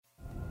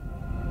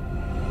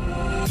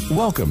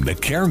Welcome to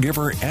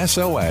Caregiver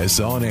SOS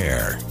On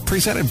Air,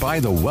 presented by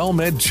the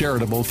WellMed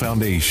Charitable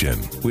Foundation,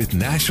 with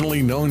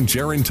nationally known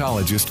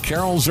gerontologist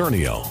Carol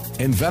Zernial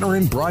and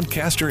veteran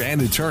broadcaster and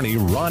attorney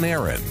Ron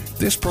Aaron.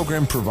 This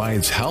program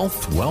provides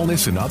health,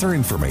 wellness, and other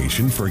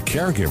information for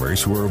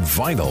caregivers who are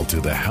vital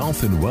to the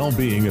health and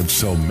well-being of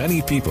so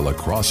many people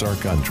across our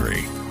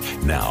country.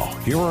 Now,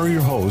 here are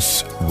your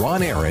hosts,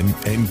 Ron Aaron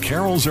and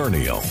Carol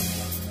Zernial.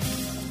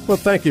 Well,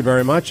 thank you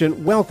very much,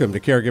 and welcome to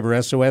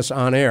Caregiver SOS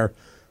On Air.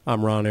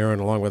 I'm Ron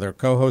Aaron, along with our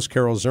co-host,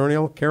 Carol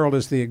Zernial. Carol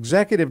is the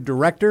executive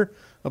director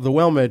of the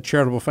WellMed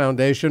Charitable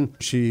Foundation.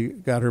 She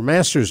got her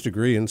master's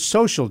degree in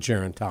social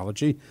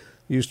gerontology,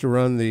 used to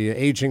run the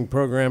aging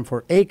program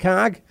for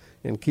ACOG,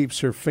 and keeps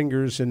her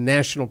fingers in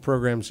national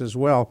programs as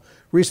well.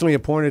 Recently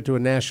appointed to a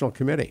national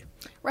committee.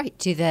 Right,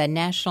 to the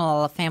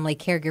National Family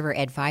Caregiver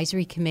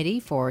Advisory Committee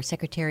for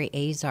Secretary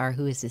Azar,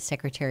 who is the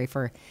Secretary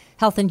for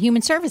Health and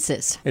Human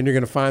Services. And you're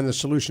going to find the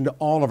solution to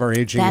all of our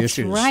aging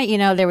issues. That's right. You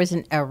know, there was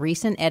a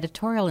recent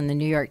editorial in the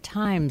New York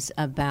Times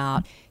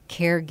about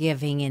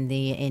caregiving and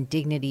the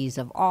indignities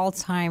of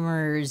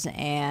Alzheimer's.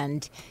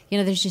 And, you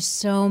know, there's just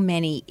so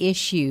many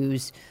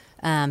issues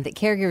that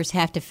caregivers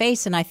have to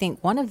face. And I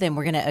think one of them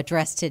we're going to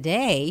address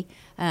today,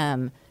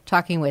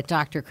 talking with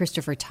Dr.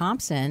 Christopher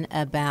Thompson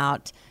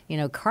about, you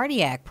know,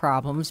 cardiac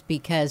problems,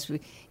 because,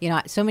 you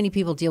know, so many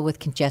people deal with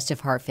congestive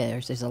heart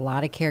failures. There's a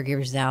lot of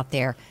caregivers out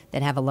there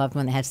that have a loved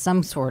one that has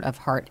some sort of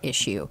heart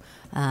issue,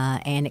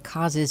 and it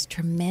causes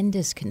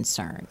tremendous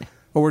concern.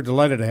 Well, we're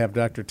delighted to have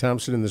Dr.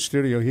 Thompson in the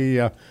studio.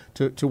 He,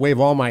 to waive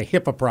all my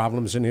HIPAA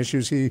problems and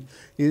issues, he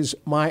is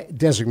my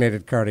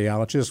designated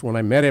cardiologist. When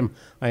I met him,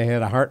 I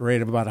had a heart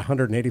rate of about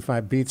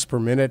 185 beats per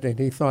minute, and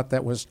he thought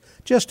that was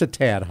just a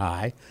tad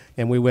high.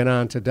 And we went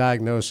on to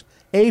diagnose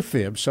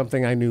AFib,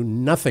 something I knew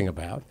nothing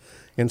about.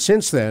 And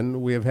since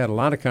then, we have had a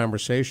lot of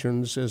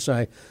conversations as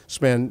I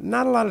spend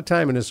not a lot of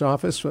time in his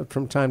office, but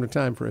from time to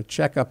time for a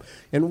checkup.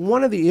 And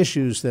one of the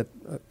issues that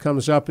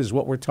comes up is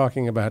what we're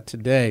talking about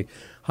today.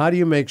 How do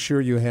you make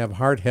sure you have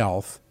heart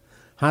health?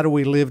 How do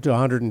we live to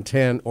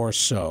 110 or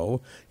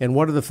so? And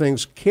what are the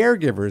things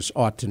caregivers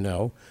ought to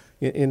know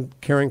in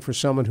caring for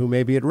someone who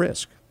may be at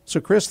risk? So,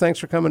 Chris, thanks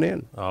for coming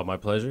in. My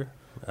pleasure.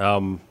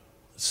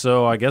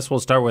 So I guess we'll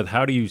start with,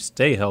 how do you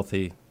stay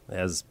healthy?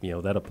 As you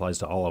know, that applies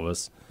to all of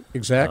us.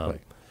 Exactly.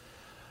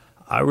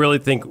 I really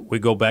think we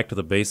go back to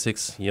the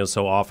basics. You know,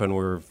 so often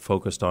we're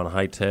focused on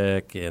high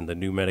tech and the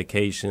new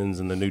medications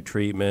and the new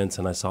treatments.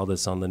 And I saw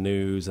this on the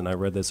news and I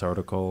read this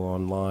article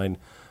online.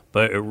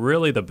 But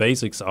really the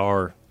basics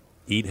are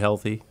eat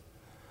healthy.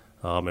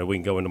 And we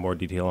can go into more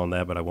detail on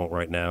that, but I won't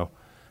right now.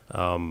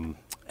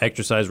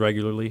 Exercise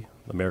regularly.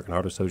 The American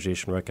Heart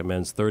Association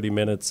recommends 30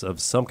 minutes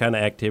of some kind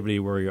of activity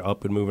where you're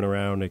up and moving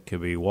around. It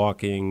could be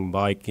walking,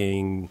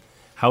 biking,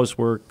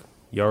 housework,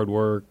 yard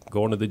work,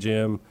 going to the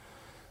gym.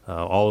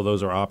 All of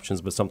those are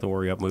options, but something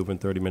where you're up moving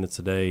 30 minutes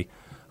a day.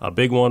 A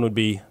big one would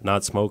be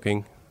not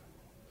smoking.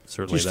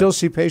 Certainly, do you still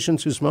see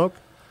patients who smoke?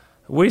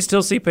 We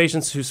still see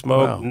patients who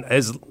smoke.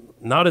 Wow.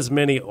 Not as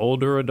many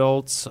older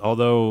adults,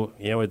 although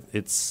you know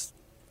it's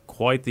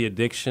quite the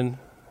addiction.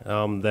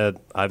 That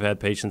I've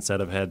had patients that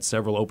have had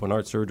several open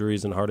heart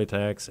surgeries and heart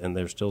attacks, and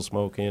they're still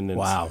smoking. And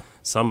wow.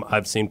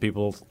 I've seen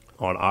people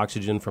on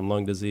oxygen from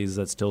lung disease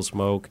that still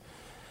smoke.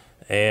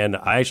 And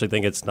I actually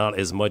think it's not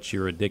as much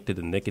you're addicted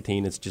to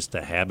nicotine. It's just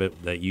a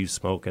habit that you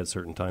smoke at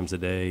certain times a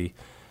day,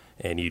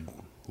 and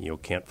you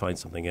can't find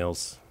something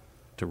else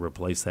to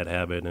replace that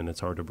habit, and it's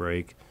hard to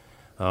break.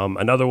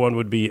 Another one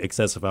would be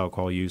excessive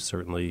alcohol use.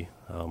 Certainly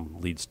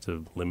leads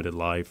to limited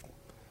life.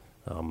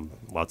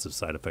 Lots of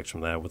side effects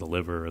from that with the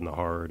liver and the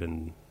heart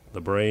and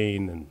the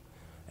brain and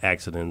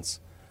accidents.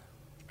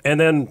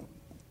 And then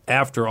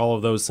after all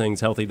of those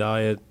things, healthy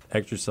diet,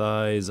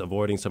 exercise,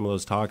 avoiding some of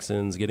those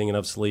toxins, getting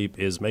enough sleep,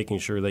 is making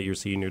sure that you're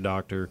seeing your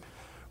doctor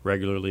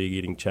regularly,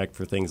 getting checked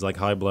for things like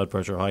high blood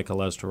pressure, high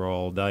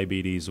cholesterol,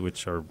 diabetes,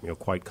 which are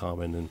quite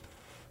common in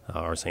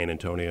our San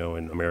Antonio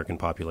and American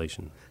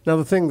population. Now,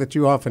 the thing that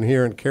you often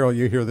hear, and Carol,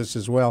 you hear this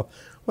as well,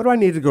 what do I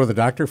need to go to the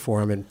doctor for?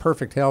 I'm in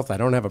perfect health. I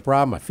don't have a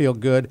problem. I feel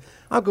good.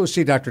 I'll go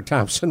see Dr.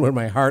 Thompson when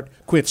my heart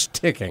quits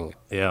ticking.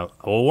 Yeah.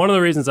 Well, one of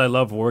the reasons I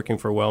love working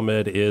for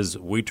WellMed is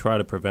we try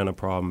to prevent a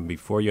problem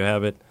before you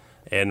have it.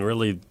 And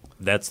really,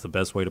 that's the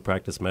best way to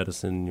practice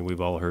medicine. We've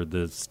all heard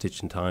the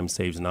stitch in time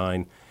saves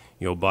 9.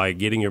 By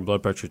getting your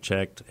blood pressure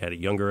checked at a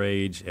younger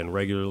age and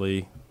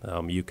regularly,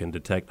 you can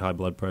detect high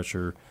blood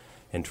pressure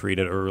and treat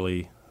it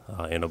early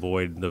and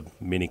avoid the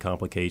many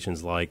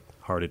complications like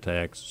heart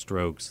attacks,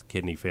 strokes,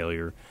 kidney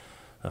failure.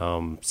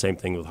 Same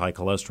thing with high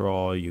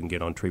cholesterol. You can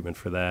get on treatment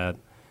for that.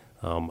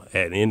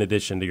 And in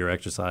addition to your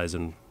exercise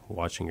and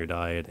watching your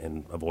diet,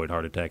 and avoid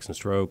heart attacks and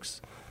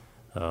strokes.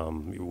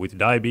 With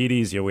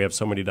diabetes, we have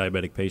so many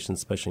diabetic patients,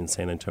 especially in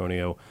San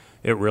Antonio.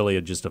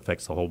 It just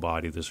affects the whole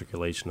body, the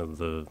circulation of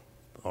the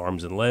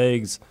arms and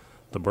legs,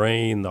 the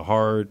brain, the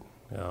heart,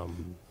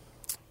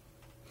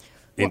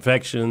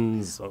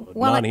 infections,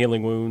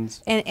 non-healing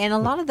wounds. And a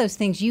lot of those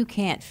things you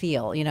can't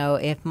feel.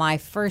 If my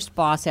first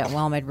boss at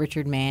WellMed,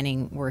 Richard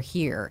Manning, were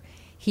here,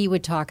 he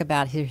would talk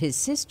about his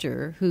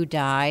sister who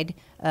died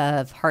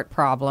of heart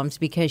problems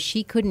because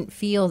she couldn't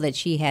feel that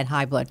she had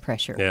high blood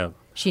pressure. Yeah.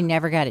 She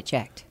never got it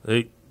checked.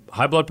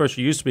 High blood pressure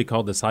used to be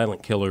called the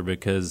silent killer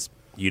because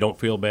you don't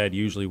feel bad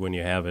usually when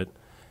you have it.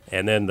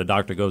 And then the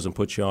doctor goes and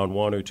puts you on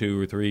 1 or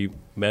 2 or 3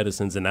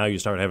 medicines, and now you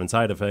start having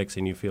side effects,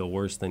 and you feel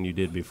worse than you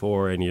did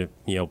before. And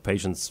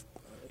patients,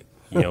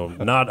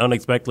 not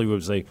unexpectedly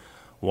would say,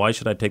 "Why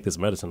should I take this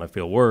medicine? I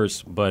feel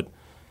worse." But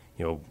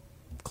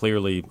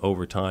clearly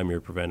over time, you're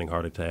preventing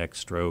heart attacks,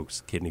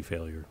 strokes, kidney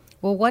failure.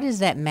 Well, what is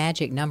that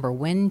magic number?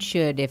 When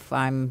should, if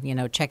I'm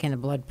checking the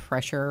blood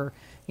pressure,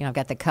 I've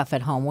got the cuff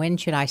at home, when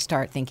should I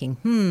start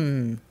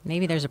thinking,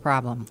 maybe there's a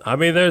problem? I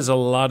mean, there's a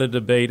lot of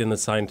debate in the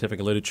scientific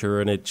literature,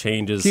 and it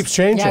changes. Keeps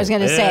changing. Yeah, I was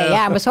going to say,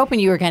 I was hoping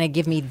you were going to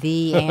give me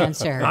the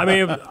answer. I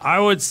mean, I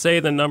would say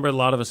the number a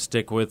lot of us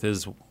stick with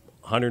is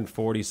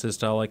 140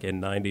 systolic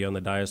and 90 on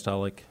the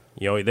diastolic.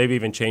 They've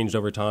even changed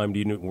over time. Do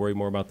you worry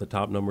more about the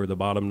top number or the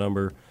bottom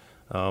number?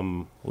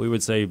 We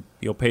would say,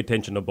 pay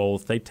attention to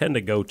both. They tend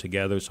to go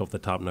together, so if the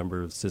top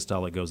number of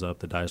systolic goes up,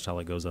 the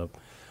diastolic goes up.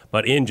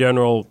 But in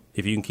general,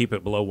 if you can keep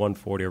it below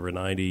 140 over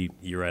 90,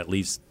 you're at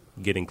least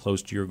getting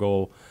close to your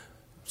goal.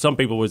 Some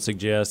people would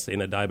suggest,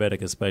 in a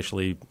diabetic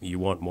especially, you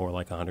want more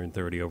like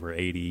 130 over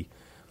 80.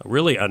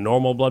 Really, a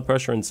normal blood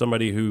pressure in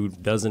somebody who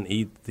doesn't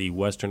eat the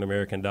Western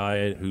American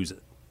diet, who's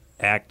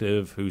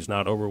active, who's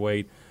not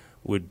overweight,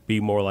 would be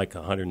more like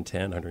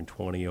 110,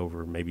 120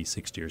 over maybe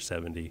 60 or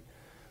 70.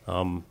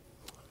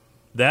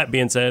 That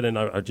being said, and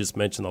I just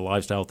mentioned the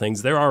lifestyle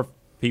things, there are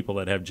people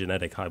that have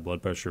genetic high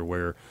blood pressure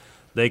where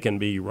they can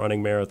be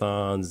running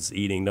marathons,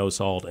 eating no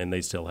salt, and they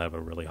still have a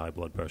really high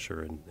blood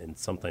pressure and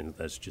something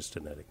that's just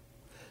genetic.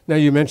 Now,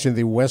 you mentioned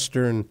the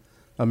Western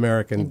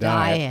American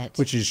diet,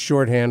 which is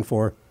shorthand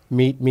for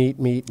meat.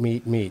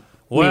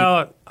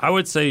 Well, I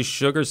would say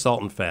sugar,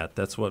 salt, and fat.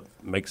 That's what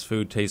makes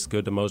food taste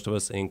good to most of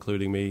us,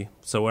 including me.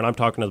 So when I'm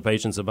talking to the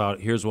patients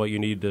about here's what you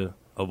need to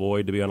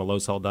avoid to be on a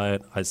low-salt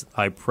diet,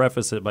 I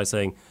preface it by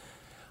saying,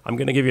 I'm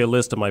going to give you a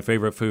list of my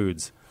favorite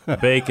foods: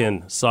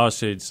 bacon,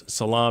 sausage,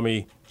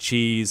 salami,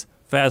 cheese,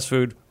 fast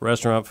food,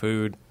 restaurant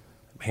food,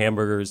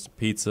 hamburgers,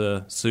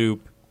 pizza,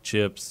 soup,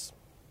 chips.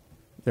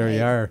 There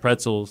you are.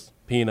 Pretzels,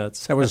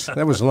 peanuts. That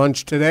was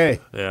lunch today.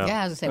 Yeah, I was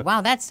going to say,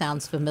 wow, that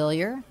sounds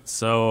familiar.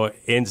 So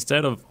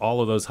instead of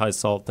all of those high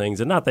salt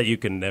things, and not that you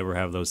can never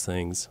have those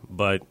things,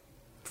 but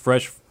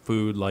fresh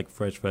food like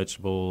fresh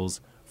vegetables,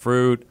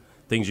 fruit,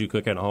 things you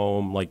cook at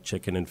home like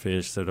chicken and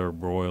fish that are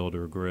broiled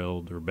or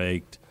grilled or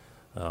baked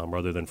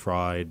rather than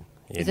fried.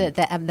 Is it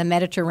the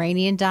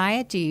Mediterranean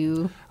diet? Do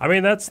you? I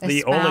mean, that's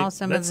the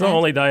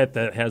only diet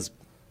that has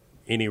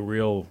any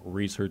real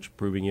research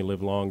proving you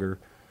live longer.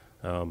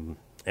 And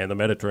the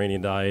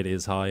Mediterranean diet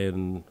is high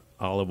in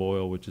olive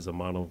oil, which is a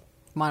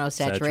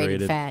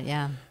monosaturated fat,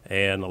 yeah,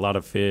 and a lot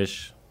of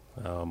fish,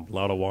 a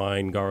lot of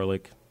wine,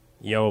 garlic.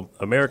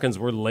 Americans,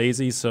 we're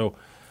lazy, so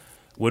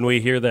when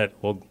we hear that,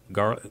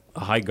 a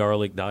high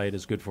garlic diet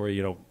is good for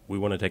you, we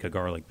want to take a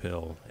garlic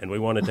pill, and we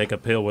want to take a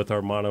pill with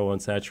our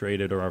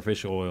monounsaturated or our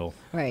fish oil.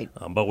 Right.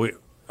 But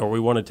we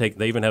want to take,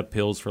 they even have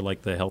pills for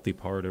like the healthy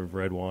part of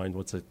red wine.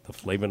 What's it? The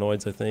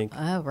flavonoids, I think.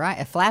 Oh, right.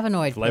 A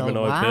flavonoid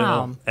pill.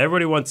 Wow. Pill.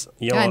 Everybody wants,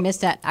 I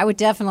missed that. I would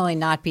definitely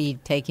not be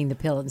taking the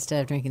pill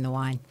instead of drinking the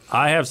wine.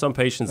 I have some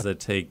patients that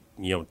take,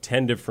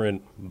 10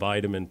 different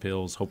vitamin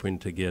pills hoping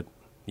to get,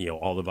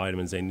 all the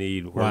vitamins they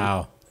need.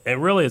 Wow.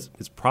 And really,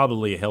 it's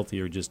probably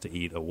healthier just to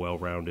eat a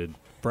well-rounded,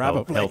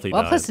 healthy diet.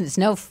 Well, plus it's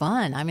no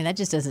fun. I mean, that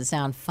just doesn't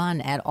sound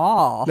fun at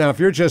all. Now, if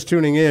you're just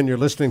tuning in, you're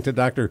listening to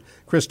Dr.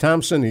 Chris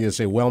Thompson. He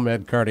is a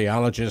WellMed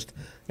cardiologist,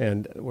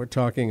 and we're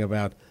talking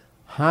about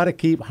how to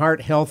keep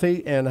heart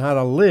healthy and how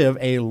to live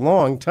a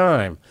long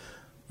time.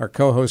 Our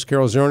co-host,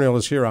 Carol Zernial,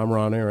 is here. I'm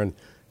Ron Aaron.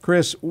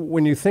 Chris,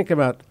 when you think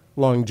about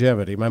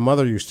longevity, my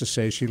mother used to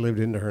say she lived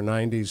into her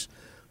 90s.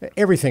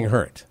 Everything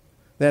hurt.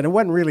 That it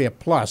wasn't really a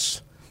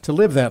plus to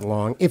live that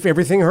long if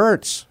everything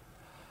hurts.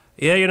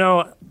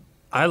 Yeah,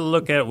 I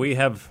look at,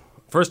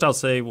 first I'll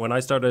say, when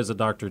I started as a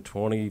doctor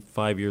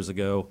 25 years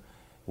ago,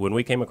 when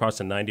we came across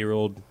a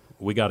 90-year-old,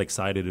 we got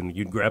excited, and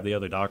you'd grab the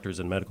other doctors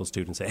and medical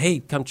students and say, hey,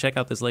 come check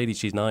out this lady,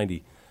 she's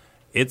 90.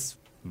 It's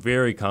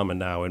very common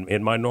now.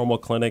 In my normal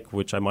clinic,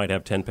 which I might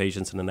have 10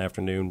 patients in an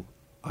afternoon,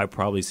 I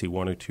probably see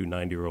 1 or 2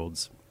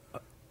 90-year-olds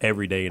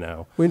every day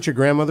now. Wasn't your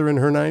grandmother in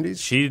her 90s?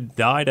 She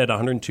died at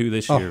 102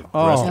 this year.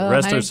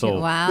 Rest her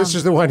soul. Wow. This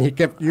is the one he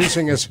kept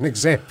using as an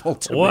example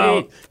to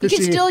me. You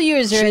can still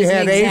use her as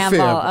an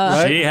example. AFib,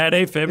 right? She had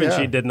AFib, and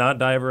she did not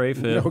die of her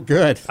AFib. Oh,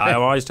 good. I'm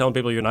always telling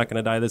people you're not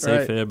going to die of this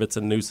AFib. It's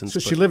a nuisance. So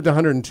she lived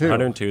 102.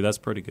 102, that's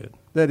pretty good.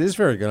 That is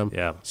very good.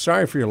 I'm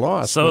sorry for your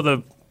loss. So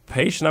the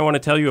patient I want to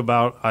tell you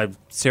about, I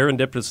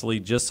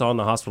serendipitously just saw in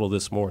the hospital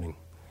this morning.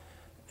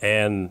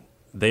 And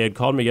they had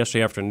called me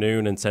yesterday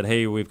afternoon and said,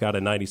 hey, we've got a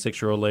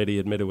 96-year-old lady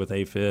admitted with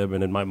AFib.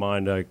 And in my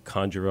mind, I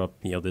conjure up,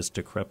 this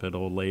decrepit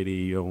old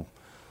lady,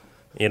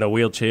 in a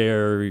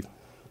wheelchair.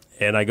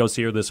 And I go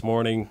see her this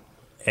morning,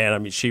 and I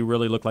mean, she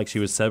really looked like she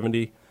was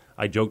 70.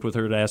 I joked with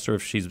her to ask her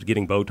if she's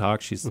getting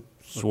Botox. She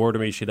swore to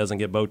me she doesn't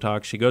get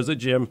Botox. She goes to the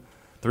gym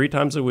 3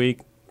 times a week.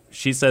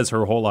 she says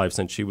her whole life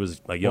since she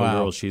was a young Wow.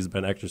 girl, she's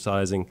been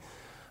exercising.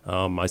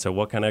 I said,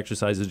 what kind of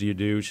exercises do you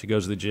do? She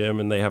goes to the gym,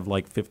 and they have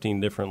like 15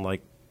 different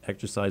like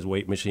exercise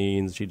weight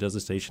machines. She does a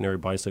stationary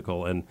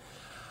bicycle. And,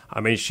 I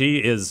mean, she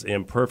is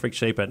in perfect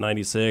shape at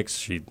 96.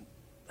 She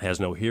has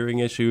no hearing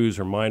issues.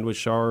 Her mind was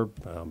sharp.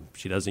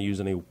 She doesn't use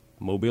any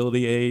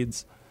mobility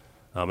aids.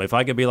 If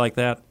I could be like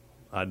that,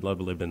 I'd love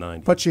to live to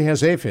 90. But she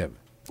has AFib.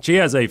 She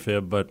has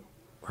AFib, but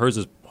hers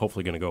is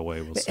hopefully going to go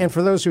away. We'll see. And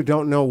for those who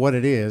don't know what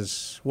it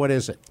is, what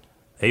is it?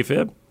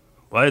 AFib?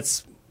 Well,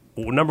 it's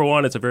number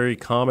one. It's a very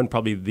common,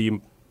 probably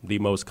the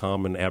most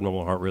common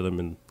abnormal heart rhythm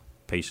in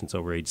patients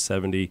over age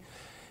 70.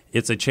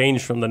 It's a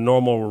change from the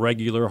normal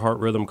regular heart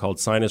rhythm called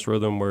sinus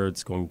rhythm, where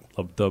it's going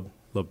lub dub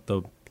lub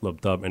dub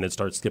lub dub, and it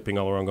starts skipping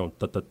all around, going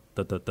da da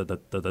da da da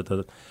da da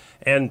da.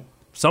 And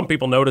some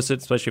people notice it,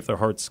 especially if their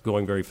heart's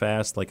going very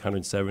fast, like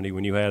 170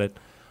 when you had it.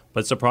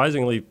 But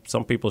surprisingly,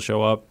 some people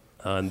show up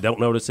and don't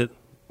notice it.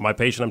 My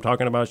patient I'm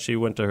talking about, she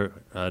went to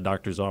her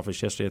doctor's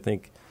office yesterday, I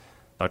think,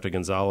 Dr.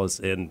 Gonzalez,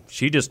 and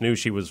she just knew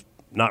she was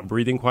not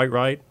breathing quite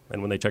right.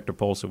 And when they checked her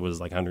pulse, it was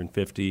like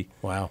 150.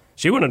 Wow.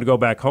 She wanted to go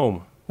back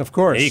home. Of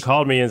course. And he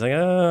called me and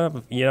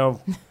was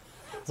like,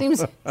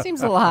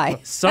 Seems a lie.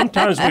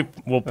 sometimes we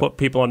will put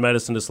people on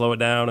medicine to slow it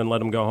down and let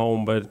them go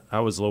home, but I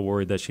was a little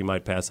worried that she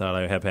might pass out.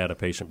 I have had a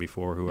patient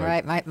before who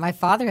Right. My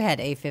father had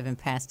AFib and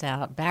passed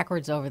out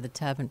backwards over the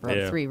tub and broke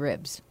Yeah. 3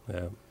 ribs.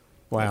 Yeah.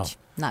 Wow.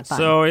 Not fun.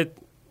 So it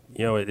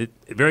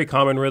very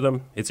common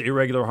rhythm. It's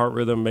irregular heart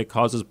rhythm. It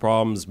causes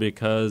problems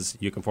because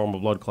you can form a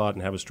blood clot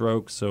and have a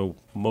stroke. So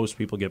most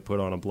people get put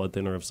on a blood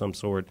thinner of some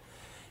sort,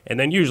 and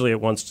then usually it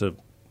wants to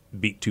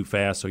beat too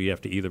fast, so you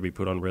have to either be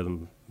put on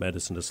rhythm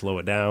medicine to slow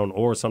it down,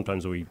 or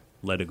sometimes we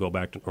let it go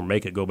back to, or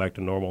make it go back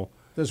to normal.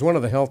 There's one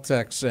of the health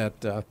techs at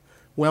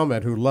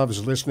WellMed who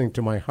loves listening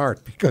to my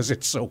heart because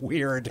it's so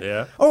weird.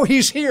 Yeah. Oh,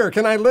 he's here.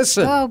 Can I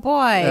listen? Oh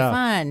boy, Yeah.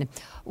 fun.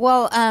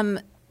 Well,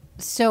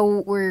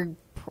 so we're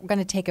going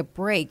to take a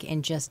break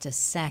in just a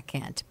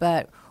second,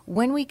 but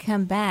when we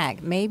come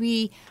back,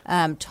 maybe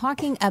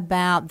talking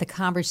about the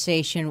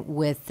conversation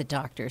with the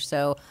doctor.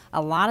 So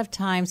a lot of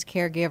times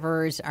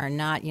caregivers are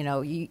not,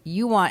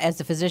 you want, as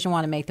the physician,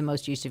 want to make the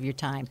most use of your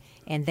time,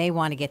 and they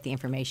want to get the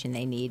information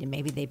they need, and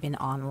maybe they've been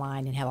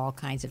online and have all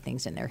kinds of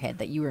things in their head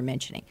that you were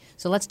mentioning.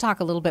 So let's talk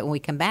a little bit when we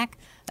come back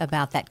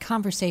about that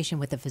conversation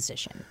with the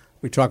physician.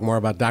 We talk more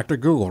about Dr.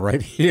 Google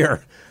right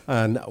here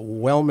on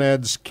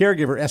WellMed's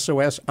Caregiver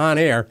SOS on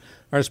air.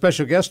 Our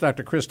special guest,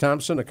 Dr. Chris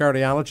Thompson, a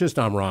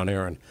cardiologist. I'm Ron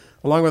Aaron,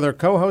 along with our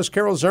co-host,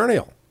 Carol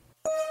Zernial.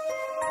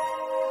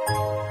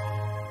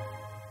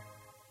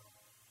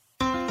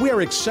 We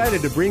are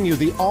excited to bring you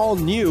the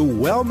all-new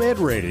WellMed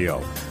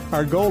Radio.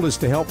 Our goal is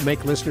to help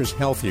make listeners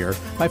healthier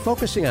by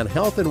focusing on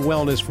health and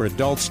wellness for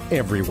adults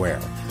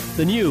everywhere.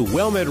 The new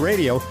WellMed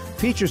Radio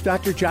features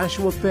Dr.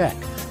 Joshua Beck,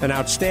 an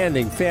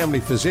outstanding family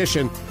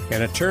physician,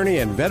 and attorney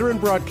and veteran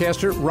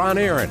broadcaster Ron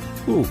Aaron.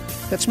 Ooh,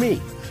 that's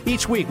me.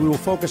 Each week we will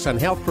focus on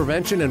health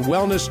prevention and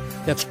wellness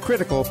that's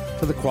critical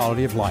to the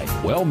quality of life.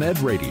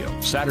 WellMed Radio,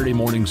 Saturday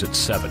mornings at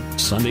 7,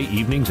 Sunday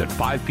evenings at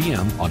 5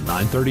 p.m. on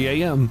 9:30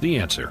 a.m. The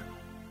Answer.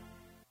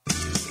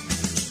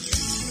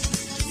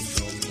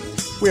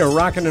 We are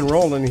rocking and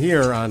rolling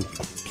here on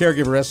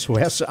Caregiver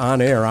SOS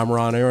on air. I'm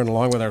Ron Aaron,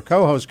 along with our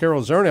co-host,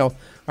 Carol Zernial.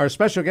 Our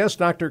special guest,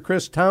 Dr.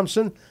 Chris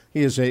Thompson.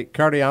 He is a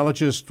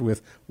cardiologist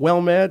with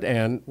WellMed,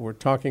 and we're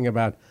talking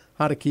about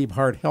how to keep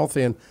heart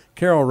healthy. And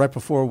Carol, right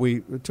before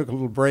we took a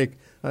little break,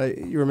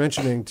 you were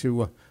mentioning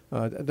to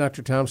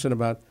Dr. Thompson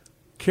about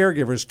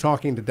caregivers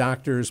talking to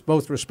doctors,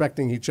 both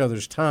respecting each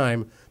other's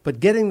time, but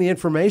getting the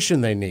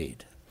information they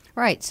need.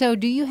 Right. So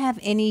do you have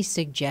any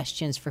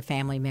suggestions for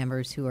family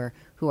members who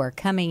are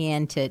coming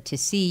in to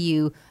see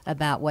you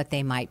about what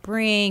they might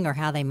bring or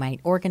how they might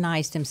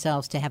organize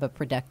themselves to have a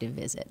productive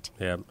visit?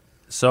 Yeah.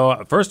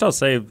 So first I'll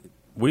say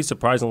we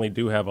surprisingly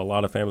do have a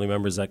lot of family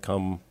members that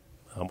come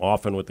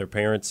often with their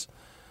parents,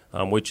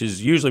 which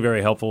is usually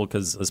very helpful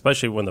because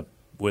especially when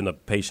the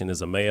patient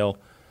is a male,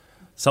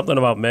 something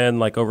about men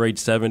like over age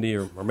 70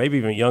 or maybe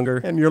even younger.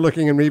 And you're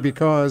looking at me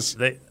because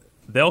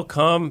they'll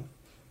come.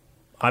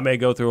 I may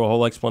go through a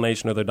whole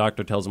explanation, or the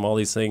doctor tells them all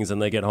these things,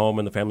 and they get home,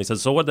 and the family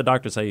says, "So what did the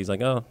doctor say?" He's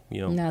like, "Oh,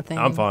 Nothing.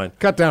 I'm fine."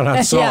 cut down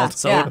on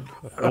salt. Yeah.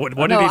 So what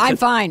did No, he I'm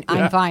fine.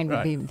 I'm fine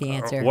would be the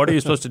answer. What are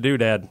you supposed to do,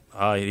 Dad?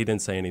 He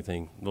didn't say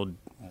anything. Well,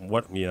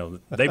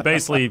 they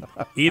basically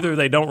either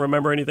they don't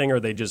remember anything or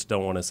they just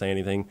don't want to say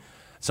anything.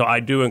 So I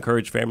do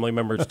encourage family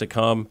members to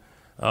come.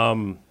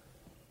 1,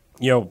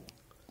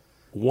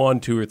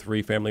 2, or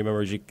 3 family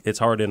members. It's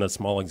hard in a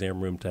small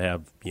exam room to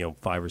have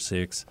 5 or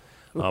 6.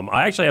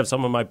 I actually have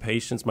some of my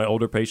patients, my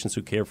older patients,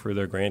 who care for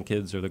their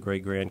grandkids or their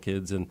great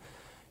grandkids, and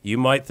you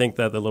might think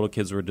that the little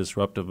kids were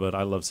disruptive, but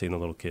I love seeing the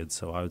little kids,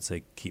 so I would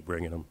say keep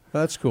bringing them.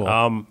 That's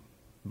cool.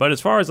 But as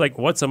far as like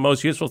what's the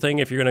most useful thing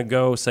if you're going to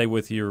go, say,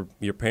 with your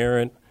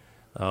parent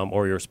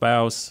or your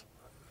spouse,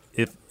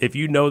 if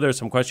you know there's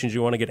some questions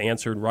you want to get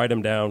answered, write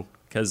them down,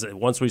 because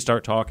once we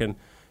start talking,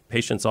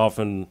 patients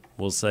often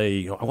will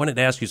say, I wanted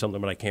to ask you something,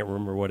 but I can't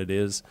remember what it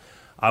is.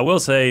 I will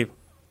say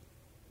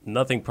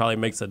nothing probably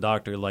makes a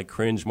doctor like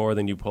cringe more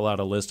than you pull out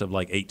a list of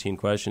like 18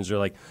 questions. You're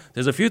like,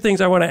 there's a few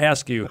things I want to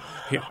ask you.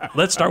 Here,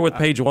 let's start with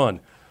page 1.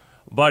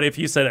 But if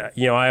you said,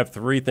 I have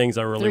 3 things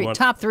I really want.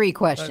 Top 3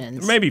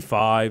 questions. Maybe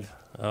 5.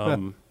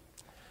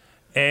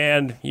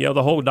 And,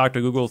 the whole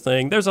Dr. Google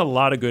thing, there's a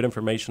lot of good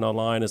information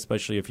online,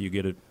 especially if you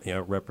get it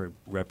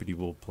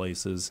reputable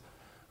places.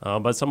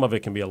 But some of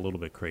it can be a little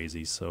bit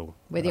crazy. So,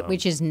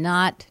 which is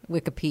not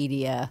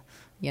Wikipedia.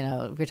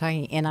 We're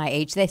talking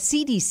NIH. The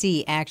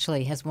CDC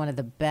actually has one of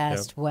the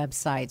best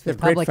websites with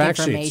public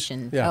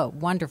information. Yeah. Oh,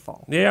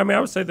 wonderful. Yeah, I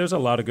would say there's a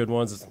lot of good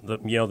ones.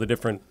 The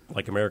different,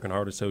 like American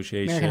Heart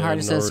Association, or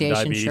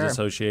Diabetes sure.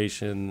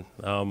 Association,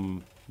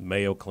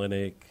 Mayo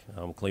Clinic,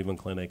 Cleveland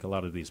Clinic, a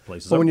lot of these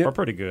places are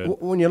pretty good.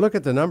 When you look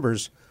at the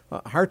numbers,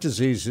 heart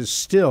disease is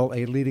still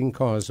a leading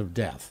cause of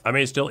death.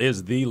 It still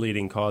is the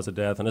leading cause of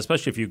death, and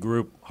especially if you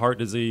group heart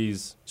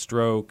disease,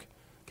 stroke,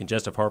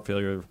 congestive heart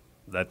failure,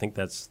 I think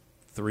that's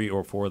 3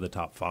 or 4 of the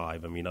top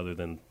 5. Other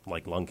than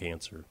like lung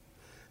cancer.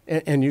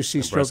 And you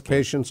see stroke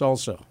patients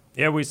also?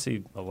 Yeah, we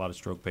see a lot of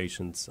stroke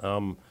patients.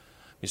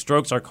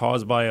 Strokes are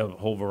caused by a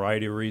whole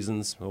variety of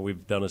reasons.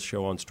 We've done a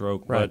show on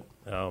stroke, right.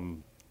 But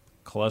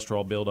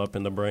cholesterol buildup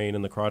in the brain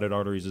and the carotid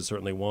arteries is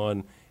certainly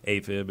one.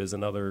 AFib is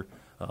another.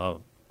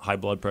 High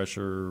blood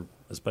pressure,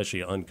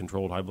 especially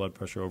uncontrolled high blood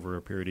pressure over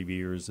a period of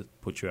years, it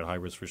puts you at high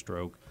risk for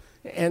stroke.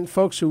 And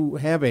folks who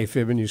have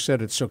AFib, and you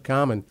said it's so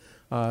common,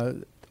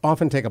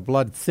 often take a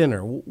blood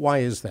thinner. Why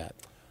is that?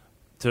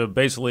 To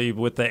basically,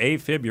 with the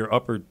AFib, your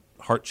upper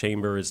heart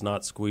chamber is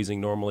not squeezing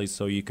normally,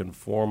 so you can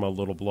form a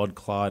little blood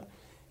clot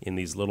in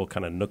these little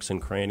kind of nooks and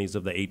crannies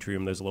of the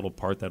atrium. There's a little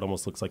part that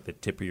almost looks like the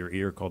tip of your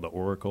ear called the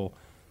auricle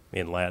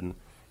in Latin.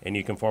 And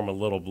you can form a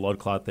little blood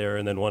clot there,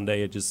 and then one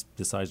day it just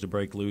decides to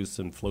break loose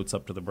and floats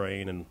up to the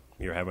brain, and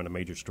you're having a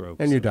major stroke.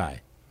 And you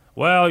die.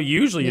 Well,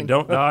 usually you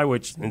don't die,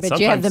 and but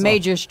you have the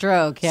major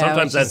stroke. Yeah,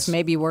 sometimes that's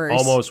maybe worse.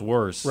 Almost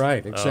worse.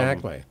 Right,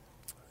 exactly.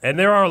 And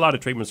there are a lot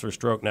of treatments for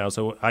stroke now.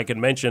 So I can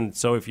mention,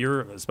 if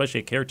you're especially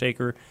a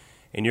caretaker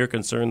and you're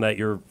concerned that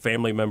your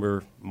family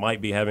member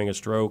might be having a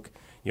stroke,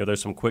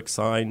 there's some quick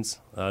signs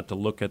to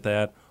look at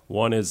that.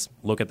 One is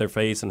look at their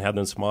face and have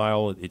them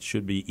smile. It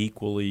should be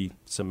equally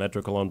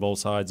symmetrical on both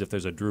sides. If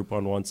there's a droop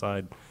on one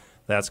side,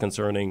 that's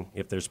concerning.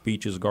 If their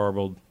speech is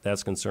garbled,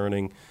 that's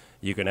concerning.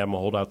 You can have them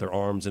hold out their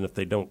arms, and if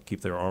they don't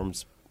keep their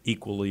arms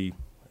equally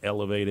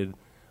elevated,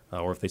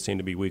 or if they seem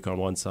to be weak on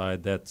one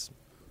side, that's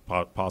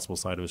possible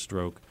side of a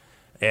stroke.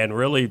 And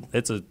really,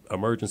 it's an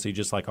emergency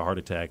just like a heart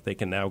attack. They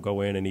can now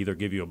go in and either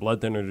give you a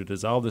blood thinner to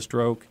dissolve the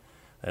stroke,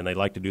 and they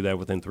like to do that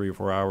within 3 or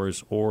 4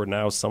 hours, or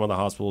now some of the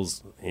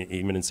hospitals,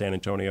 even in San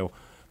Antonio,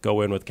 go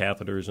in with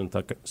catheters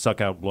and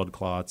suck out blood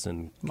clots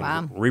and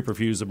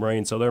reperfuse the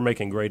brain. So they're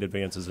making great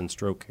advances in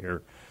stroke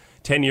care.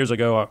 10 years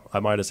ago, I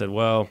might have said,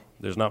 well,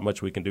 there's not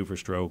much we can do for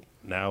stroke.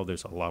 Now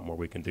there's a lot more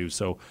we can do.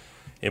 So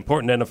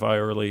important to identify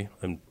early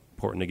and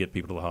important to get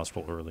people to the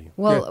hospital early.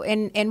 Well,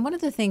 and one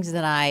of the things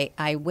that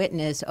I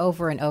witness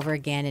over and over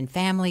again in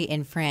family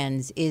and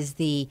friends is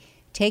the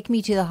take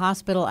me to the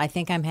hospital, I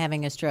think I'm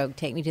having a stroke.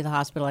 Take me to the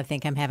hospital, I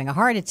think I'm having a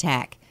heart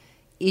attack.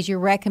 Is your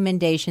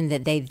recommendation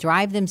that they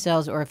drive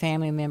themselves or a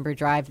family member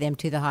drive them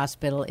to the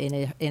hospital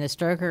in a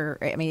stroke? Or,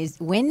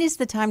 when is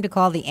the time to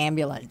call the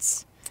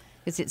ambulance?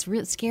 Because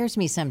it scares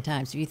me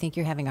sometimes if you think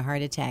you're having a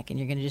heart attack and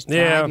you're going to just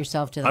drive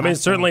yourself to the hospital.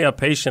 Certainly a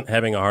patient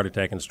having a heart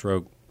attack and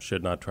stroke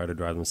should not try to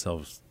drive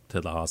themselves to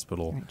the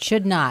hospital.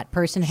 Should not.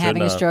 Person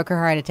having a stroke or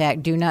heart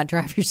attack, do not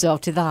drive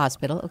yourself to the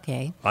hospital.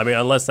 Okay.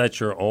 Unless that's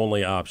your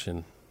only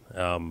option.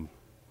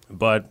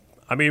 But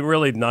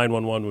really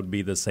 911 would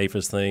be the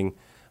safest thing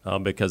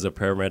because the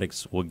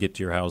paramedics will get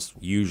to your house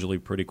usually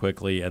pretty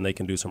quickly, and they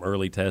can do some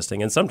early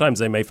testing. And sometimes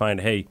they may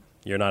find, hey,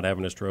 you're not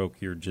having a stroke,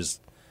 you're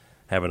just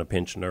having a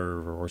pinched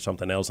nerve or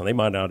something else, and they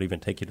might not even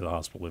take you to the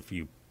hospital if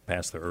you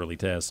pass the early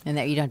test. And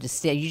that you don't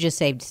just you just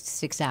saved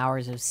 6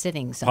 hours of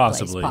sitting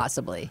someplace,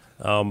 possibly.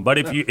 But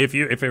if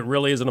it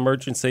really is an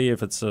emergency,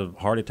 if it's a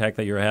heart attack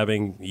that you're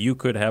having, you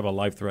could have a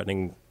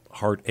life-threatening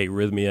heart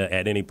arrhythmia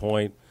at any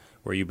point,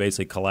 where you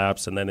basically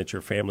collapse, and then it's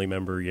your family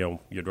member, you're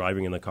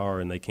driving in the car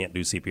and they can't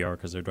do CPR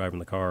because they're driving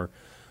the car,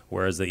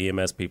 whereas the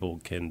EMS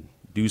people can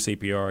do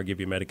CPR, give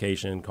you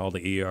medication, call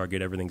the ER,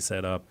 get everything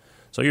set up.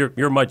 So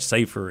you're much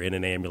safer in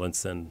an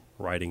ambulance than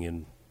riding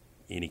in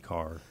any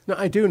car. Now,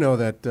 I do know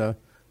that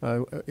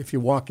if you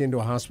walk into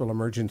a hospital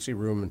emergency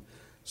room and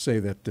say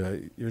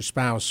that your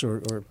spouse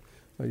or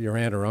your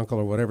aunt or uncle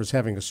or whatever is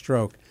having a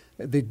stroke,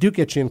 they do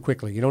get you in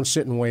quickly. You don't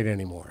sit and wait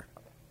anymore.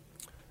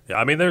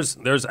 Yeah,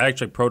 there's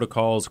actually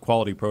protocols,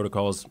 quality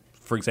protocols.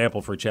 For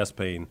example, for chest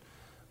pain,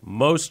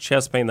 most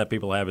chest pain that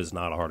people have is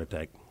not a heart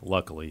attack.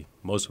 Luckily,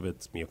 most of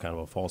it's kind of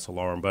a false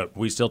alarm. But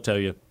we still tell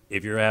you,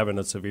 if you're having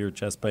a severe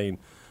chest pain,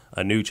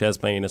 a new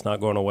chest pain, it's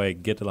not going away,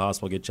 get to the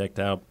hospital, get checked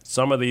out.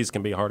 Some of these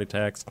can be heart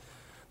attacks.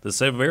 The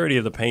severity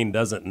of the pain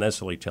doesn't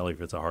necessarily tell you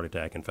if it's a heart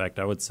attack. In fact,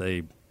 I would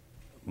say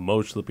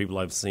most of the people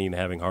I've seen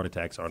having heart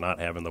attacks are not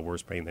having the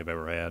worst pain they've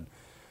ever had.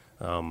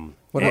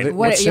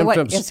 What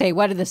symptoms?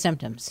 What are the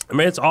symptoms?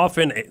 It's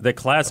often the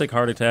classic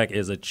heart attack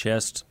is a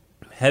chest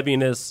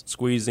heaviness,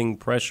 squeezing,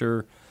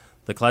 pressure.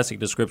 The classic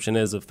description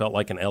is it felt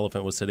like an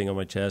elephant was sitting on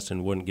my chest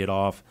and wouldn't get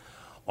off.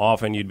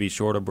 Often you'd be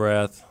short of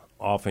breath.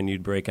 Often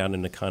you'd break out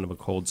into kind of a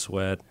cold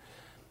sweat.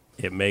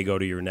 It may go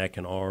to your neck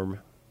and arm.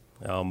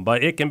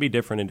 But it can be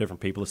different in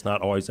different people. It's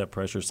not always that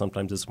pressure.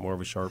 Sometimes it's more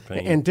of a sharp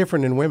pain. And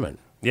different in women.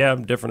 Yeah,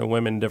 different in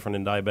women, different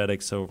in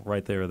diabetics. So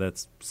right there,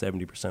 that's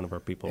 70% of our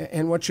people.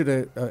 And what should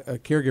a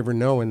caregiver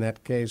know in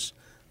that case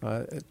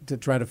to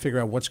try to figure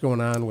out what's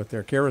going on with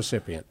their care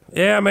recipient?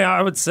 Yeah, I mean,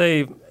 I would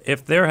say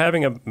if they're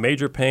having a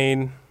major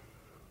pain,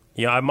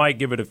 I might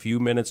give it a few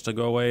minutes to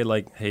go away.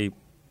 Like, hey,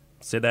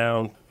 sit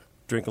down,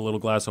 drink a little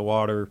glass of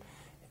water.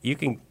 You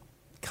can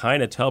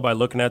kind of tell by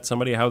looking at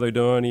somebody how they're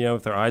doing,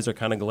 if their eyes are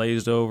kind of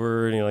glazed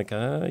over and you're like,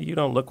 you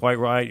don't look quite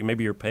right.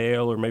 Maybe you're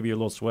pale or maybe you're a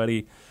little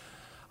sweaty.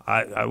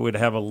 I would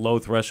have a low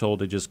threshold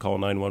to just call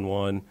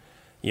 911.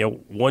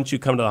 Once you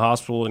come to the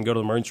hospital and go to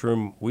the emergency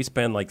room, we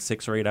spend like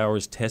 6 or 8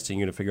 hours testing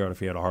you to figure out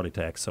if you had a heart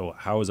attack. So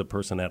how is a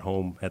person at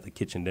home at the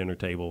kitchen dinner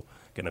table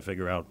going to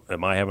figure out,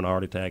 am I having a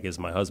heart attack? Is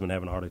my husband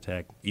having a heart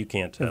attack? You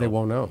can't tell. They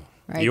won't know.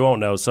 Right. You won't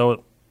know.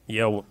 So,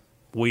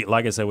 we,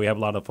 like I said, we have a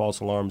lot of false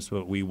alarms,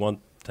 but we want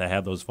to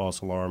have those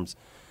false alarms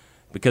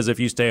because if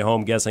you stay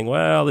home guessing,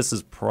 well, this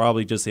is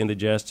probably just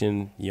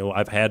indigestion.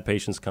 I've had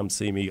patients come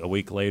see me a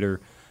week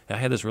later. I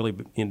had this really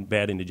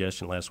bad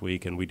indigestion last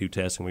week, and we do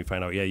tests, and we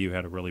find out, you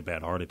had a really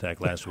bad heart attack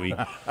last week.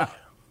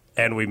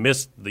 And we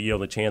missed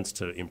the chance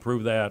to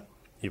improve that.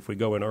 If we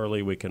go in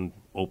early, we can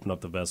open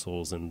up the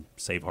vessels and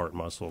save heart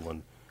muscle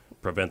and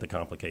prevent the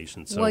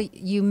complications. So, well,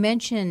 you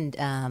mentioned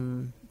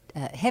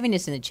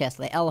heaviness in the chest,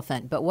 the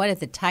elephant, but what if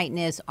the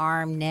tightness,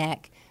 arm,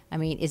 neck? I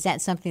mean, is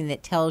that something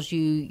that tells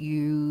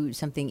you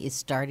something is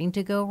starting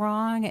to go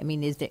wrong? I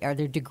mean, are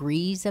there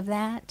degrees of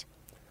that?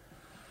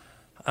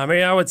 I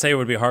mean, I would say it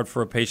would be hard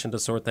for a patient to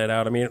sort that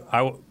out. I mean,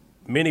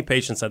 many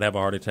patients that have a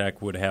heart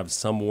attack would have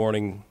some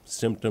warning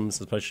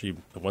symptoms, especially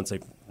once they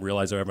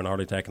realize they're having a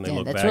heart attack and they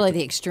look back. That's really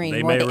the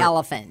extreme, or the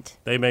elephant.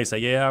 They may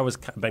say, I was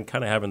been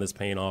kind of having this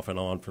pain off and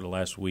on for the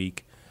last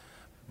week.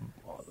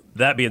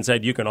 That being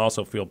said, you can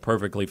also feel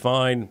perfectly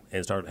fine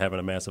and start having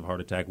a massive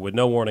heart attack with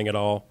no warning at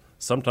all.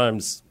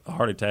 Sometimes a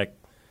heart attack,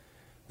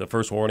 the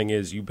first warning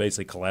is you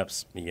basically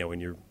collapse, when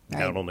you're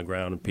down on the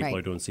ground and people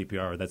are doing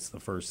CPR. That's the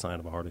first sign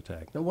of a heart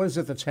attack. Now, what is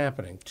it that's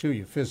happening to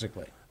you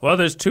physically? Well,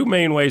 there's two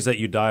main ways that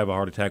you die of a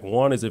heart attack.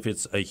 One is if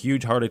it's a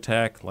huge heart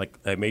attack, like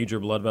a major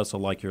blood vessel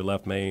like your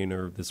left main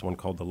or this one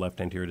called the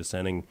left anterior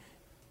descending,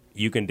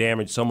 you can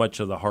damage so much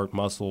of the heart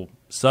muscle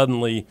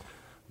suddenly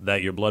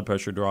that your blood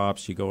pressure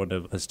drops. You go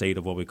into a state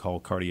of what we call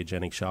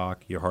cardiogenic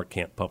shock. Your heart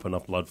can't pump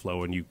enough blood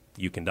flow, and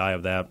you can die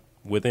of that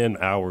within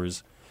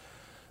hours.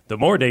 The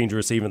more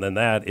dangerous even than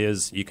that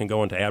is you can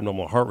go into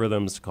abnormal heart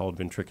rhythms called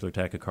ventricular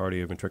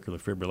tachycardia,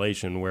 ventricular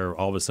fibrillation, where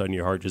all of a sudden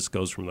your heart just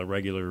goes from the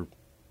regular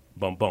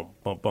bump, bump,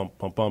 bump, bump,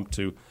 bump, bump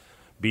to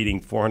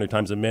beating 400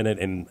 times a minute,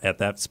 and at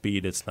that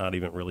speed it's not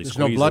even really There's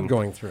squeezing. no blood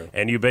going through.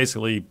 And you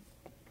basically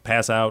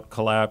pass out,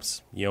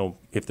 collapse.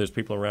 If there's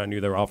people around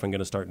you, they're often going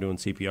to start doing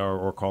CPR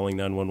or calling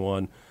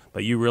 911.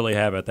 But you really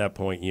have at that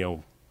point,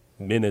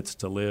 minutes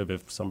to live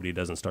if somebody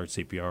doesn't start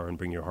CPR and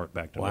bring your heart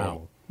back to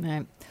normal.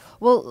 Right.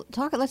 Well,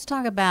 let's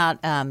talk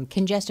about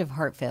congestive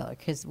heart failure,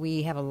 because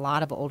we have a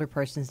lot of older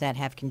persons that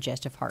have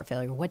congestive heart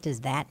failure. What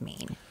does that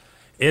mean?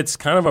 It's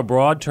kind of a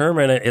broad term,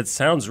 and it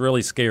sounds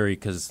really scary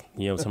because,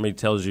 somebody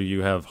tells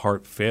you have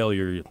heart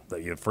failure,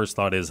 your first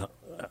thought is,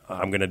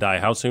 I'm going to die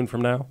how soon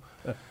from now?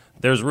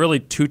 There's really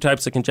two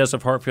types of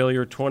congestive heart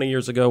failure. 20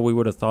 years ago, we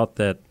would have thought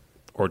that,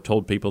 or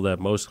told people that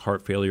most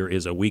heart failure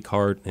is a weak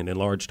heart, an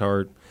enlarged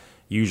heart,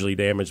 usually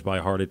damaged by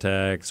heart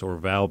attacks or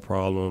valve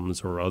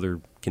problems or other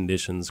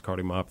conditions,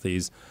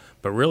 cardiomyopathies.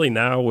 But really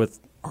now with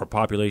our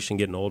population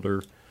getting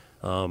older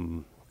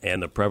and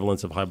the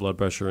prevalence of high blood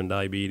pressure and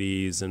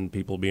diabetes and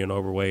people being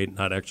overweight,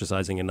 not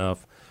exercising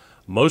enough,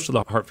 most of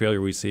the heart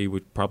failure we see,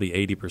 probably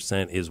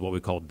 80%, is what we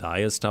call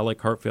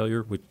diastolic heart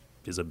failure, which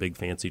is a big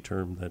fancy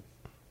term that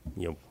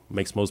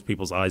makes most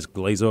people's eyes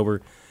glaze over.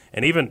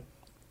 And even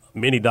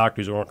many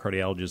doctors who aren't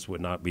cardiologists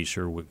would not be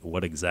sure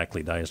what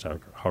exactly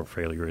diastolic heart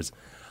failure is.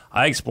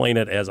 I explain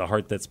it as a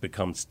heart that's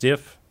become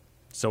stiff,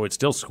 so it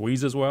still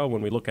squeezes well.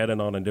 When we look at it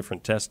on a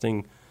different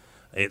testing,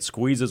 it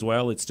squeezes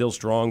well. It's still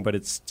strong, but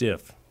it's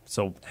stiff.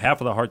 So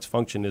half of the heart's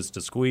function is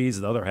to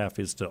squeeze. The other half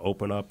is to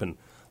open up and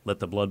let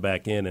the blood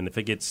back in. And if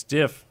it gets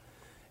stiff,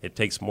 it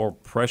takes more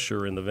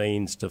pressure in the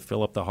veins to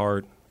fill up the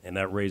heart, and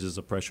that raises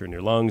the pressure in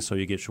your lungs, so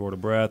you get short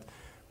of breath,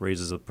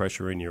 raises the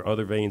pressure in your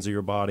other veins of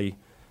your body,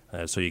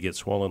 so you get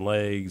swollen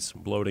legs,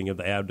 bloating of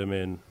the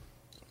abdomen.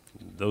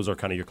 Those are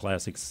kind of your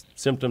classic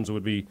symptoms.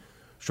 Would be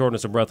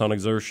shortness of breath on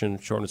exertion,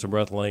 shortness of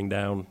breath laying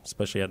down,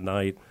 especially at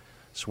night,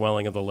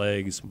 swelling of the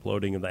legs,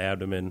 bloating of the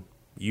abdomen.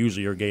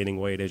 Usually you're gaining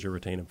weight as you're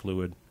retaining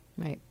fluid.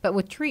 Right. But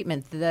with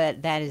treatment,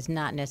 that is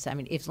not necessary. I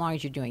mean, as long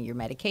as you're doing your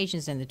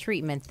medications and the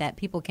treatment, that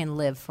people can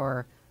live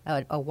for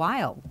a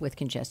while with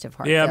congestive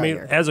heart failure. Yeah, I mean,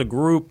 as a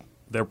group,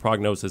 their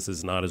prognosis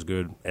is not as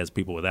good as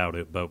people without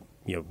it. But,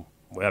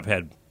 I've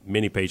had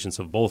many patients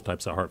of both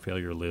types of heart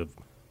failure live,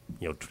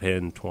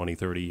 10, 20,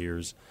 30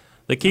 years.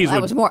 The keys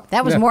That was more.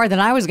 That was more than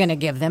I was going to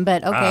give them,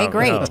 but okay,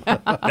 great. No,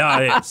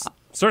 it's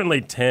certainly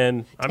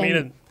 10. I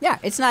mean,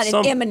 it's not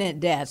an imminent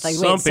death. Like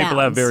some people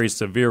have very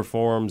severe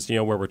forms,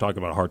 where we're talking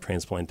about heart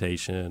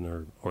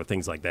transplantation or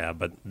things like that.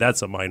 But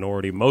that's a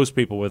minority. Most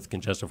people with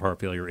congestive heart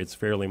failure, it's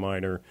fairly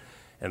minor,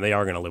 and they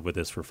are going to live with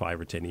this for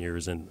 5 or 10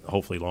 years, and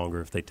hopefully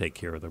longer if they take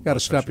care of their blood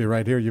pressure. Got to stop you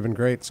right here. You've been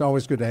great. It's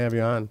always good to have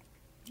you on.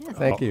 Yeah,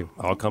 Thank you.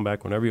 I'll come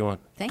back whenever you want.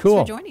 Thanks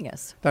Cool. for joining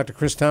us. Dr.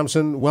 Chris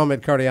Thompson,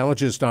 WellMed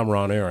cardiologist. I'm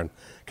Ron Aaron.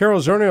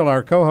 Carol Zernial,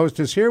 our co-host,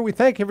 is here. We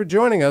thank you for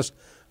joining us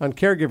on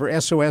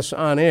Caregiver SOS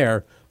On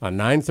Air on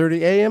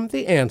 9:30 a.m.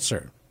 The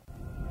Answer.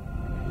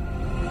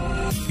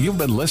 You've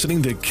been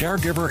listening to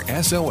Caregiver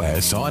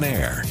SOS On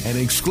Air, an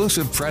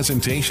exclusive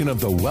presentation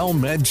of the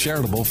WellMed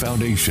Charitable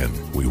Foundation.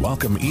 We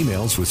welcome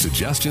emails with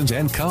suggestions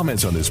and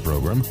comments on this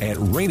program at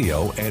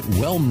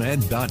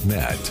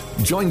radio@wellmed.net.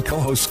 Join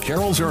co-hosts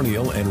Carol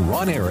Zernial and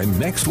Ron Aaron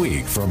next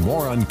week for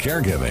more on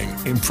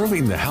caregiving,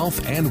 improving the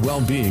health and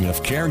well-being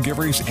of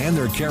caregivers and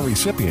their care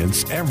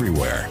recipients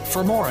everywhere.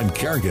 For more on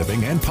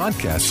caregiving and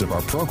podcasts of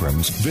our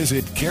programs,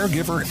 visit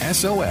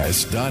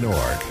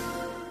caregiversos.org.